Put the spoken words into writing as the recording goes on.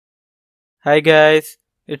Hi guys,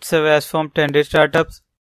 it's Avas from 10 Startups.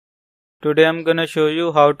 Today I'm gonna show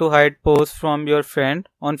you how to hide posts from your friend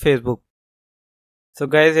on Facebook. So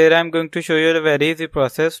guys, here I'm going to show you a very easy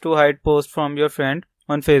process to hide posts from your friend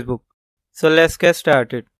on Facebook. So let's get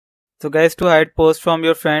started. So guys, to hide posts from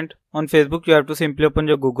your friend on Facebook, you have to simply open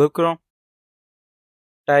your Google Chrome.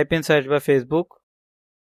 Type in search by Facebook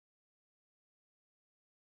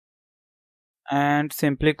and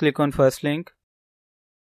simply click on first link.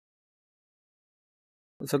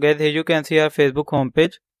 So guys, here you can see our Facebook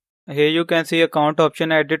homepage. Here you can see account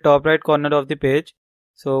option at the top right corner of the page.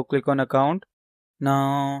 So click on account.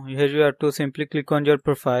 Now here you have to simply click on your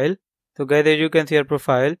profile. So guys, here you can see your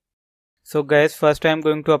profile. So guys, first I'm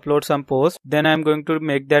going to upload some post. Then I'm going to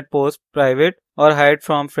make that post private or hide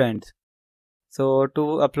from friends. So to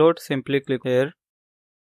upload, simply click here.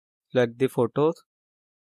 Select the photos.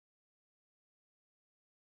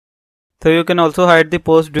 So you can also hide the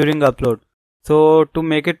post during upload. So to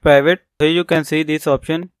make it private, here you can see this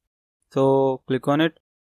option. So click on it.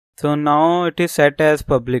 So now it is set as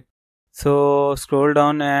public. So scroll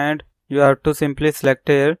down and you have to simply select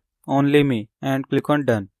here only me and click on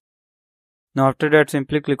done. Now after that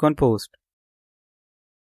simply click on post.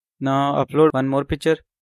 Now upload one more picture.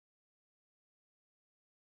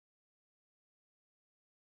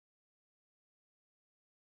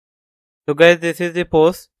 So guys, this is the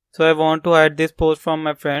post. So I want to hide this post from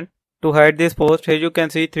my friend. To hide this post, here you can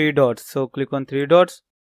see three dots. So click on three dots.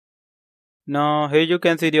 Now here you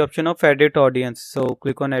can see the option of edit audience. So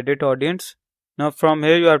click on edit audience. Now from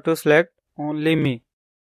here you have to select only me.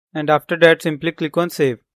 And after that simply click on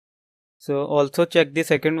save. So also check the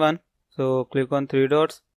second one. So click on three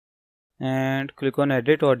dots and click on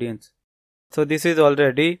edit audience. So this is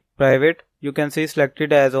already private. You can see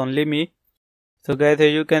selected as only me. So guys, here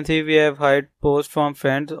you can see we have hide posts from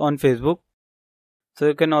friends on Facebook. So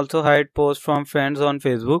you can also hide posts from friends on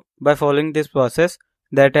Facebook by following this process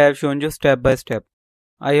that I have shown you step by step.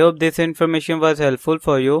 I hope this information was helpful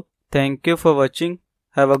for you. Thank you for watching.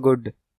 Have a good day.